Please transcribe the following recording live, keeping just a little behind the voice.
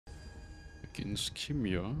against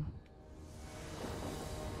Kimia.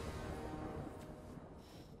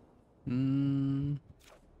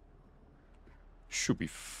 Should be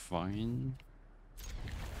fine.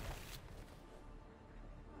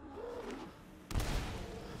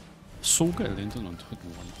 Soga landed on turn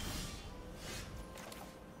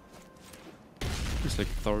 1. He's like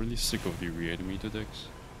thoroughly sick of the reanimated decks.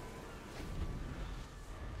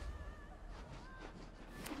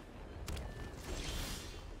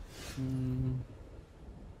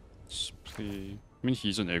 Let's play. I mean,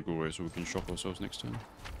 he's an aggro, right, so we can shock ourselves next time.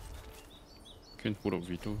 Can put up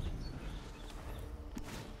veto.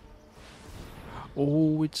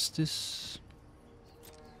 Oh, it's this.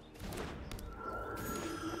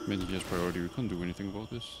 I mean, he has priority. We can't do anything about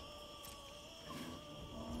this.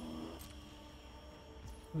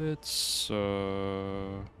 Let's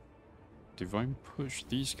divine push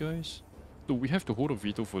these guys. No, we have to hold a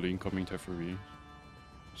veto for the incoming Teferi.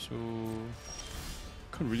 So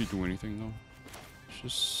can't really do anything now.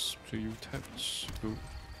 Just play you taps. Go.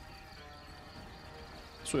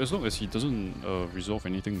 So as long as he doesn't resolve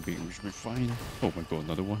anything big, we should be fine. Oh my god,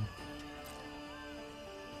 another one.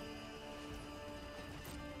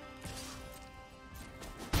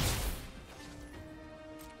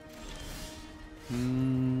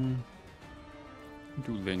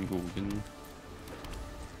 Do land go again.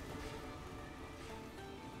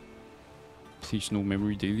 Please no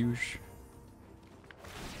memory deluge.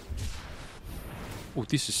 Oh,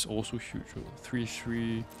 this is also huge.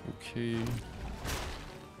 3-3, okay.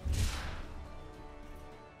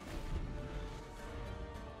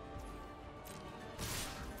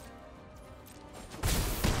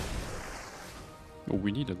 Oh,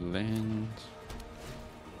 we need a land.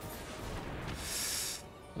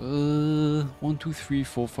 1, 2, 3,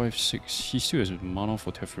 4, 5, 6. He still has mana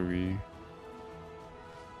for Teferi.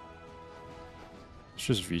 Let's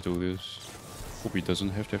just veto this. Hope he doesn't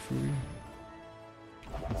have Teferi.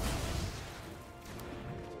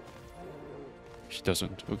 He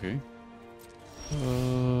doesn't, okay.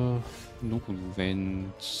 No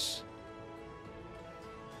lands.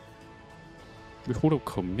 We hold up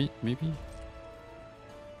commit, maybe?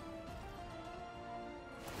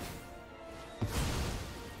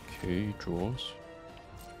 Okay, draws.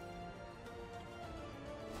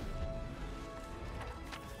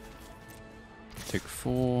 Take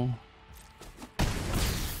 4.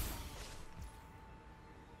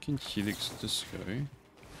 Can helix this guy.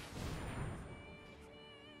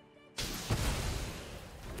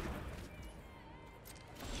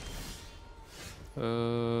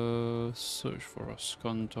 Search for a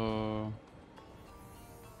Skanta.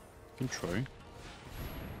 Can try.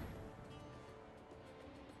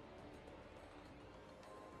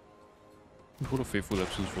 Hold a Faithful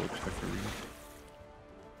Absence for Teferi.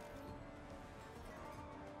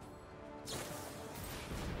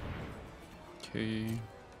 Okay.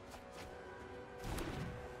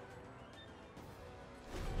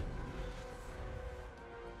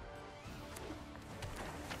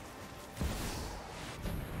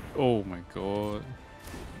 Oh my god.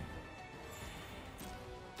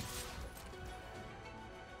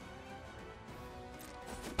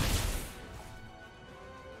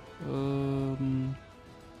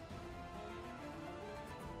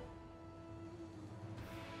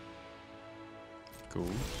 Go.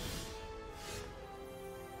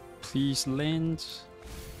 Please land.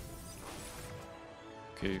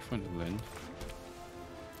 Okay, find a land.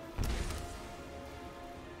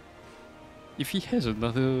 If he has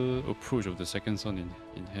another approach of the second sun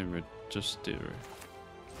in hand, we're just dead, right?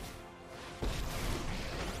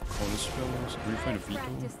 Corner spells, do we find a veto?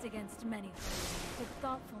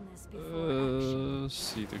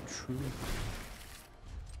 See the truth.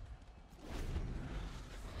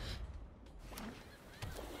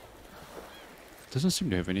 Doesn't seem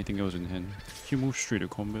to have anything else in hand. He moves straight to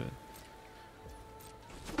combat.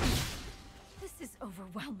 This is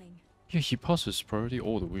overwhelming. Yeah, he passes priority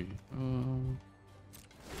all the way.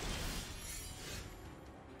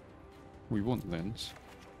 We want lands.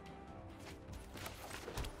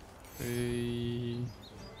 We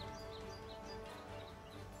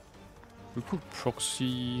put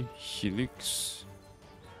proxy, helix,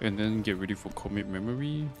 and then get ready for commit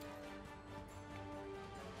memory.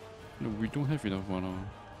 No, we don't have enough mana.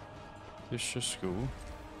 Let's just go.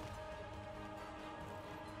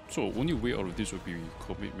 So only way out of this would be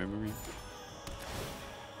commit memory.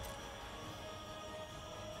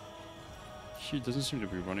 He doesn't seem to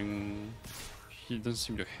be running. He doesn't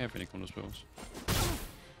seem to have any counter spells.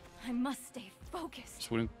 I must stay focused. It's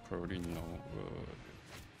holding priority now.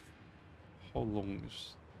 How long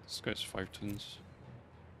is this guy's 5 turns?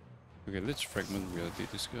 Okay, let's fragment reality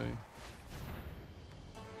this guy.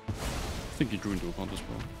 think he drew into a counter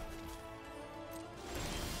spell.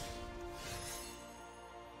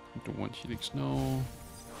 Don't want Helix now.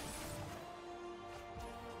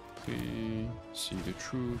 Play See the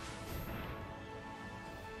Truth.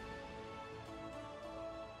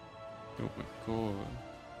 Oh my god.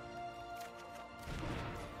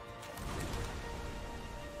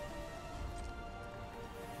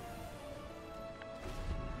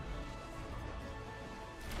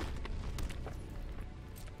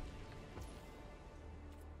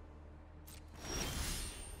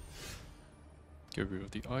 Get rid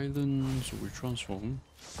of the island, so we transform.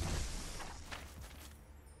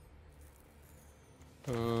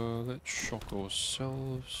 Let's shock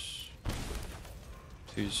ourselves.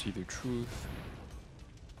 Please See the Truth.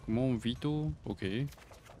 Come on, Veto. Okay.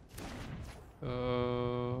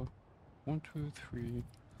 1, 2, 3.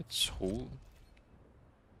 Let's hold.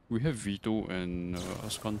 We have Veto and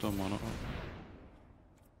Ascanta mana.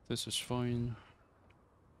 This is fine.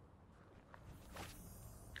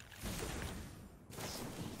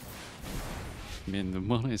 Man, the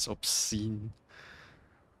mana is obscene.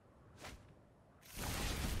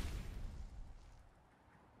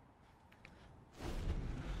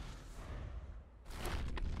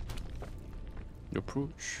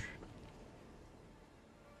 Approach.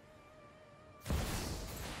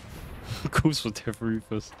 Goes for Teferi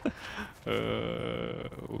first.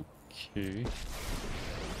 Okay.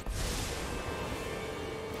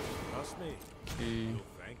 Trust me. Okay.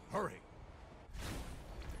 Hurry.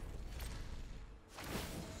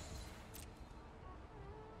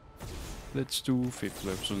 Let's do Fifth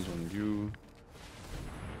Lessons on you.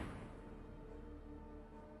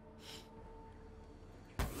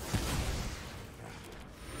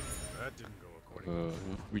 That didn't go according.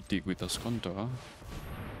 We dig with Ascanta.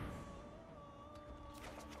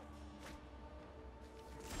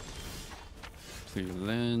 Play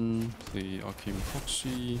Land, play Arcane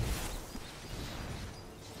Proxy.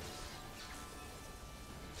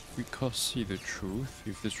 We can't See the Truth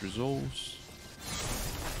if this resolves.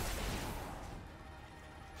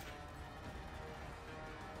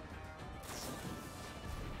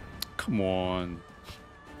 Come on.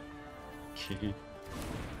 Okay.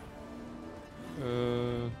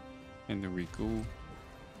 And there we go.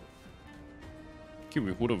 Okay,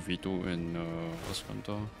 we hold up Veto and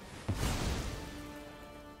Ascanta.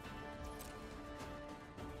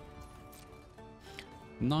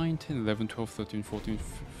 Nine, 10, 11, 12, 13, 14,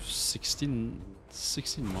 16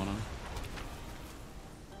 mana.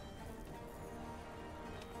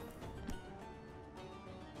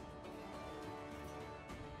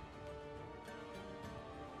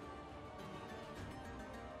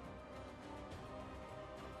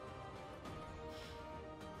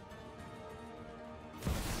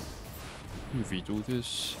 Veto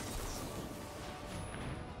this.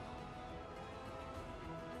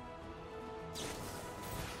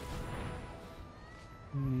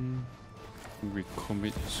 We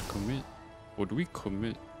commit is commit. Or do we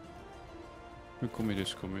commit? We commit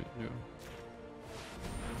is commit, yeah.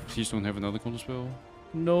 Please don't have another counter spell.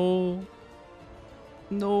 No.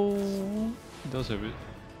 No. It does have it.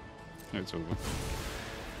 It's over.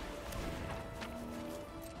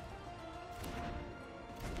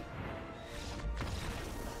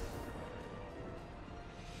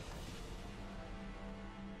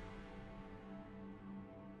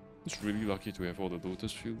 It's really lucky to have all the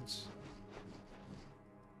Lotus Fields.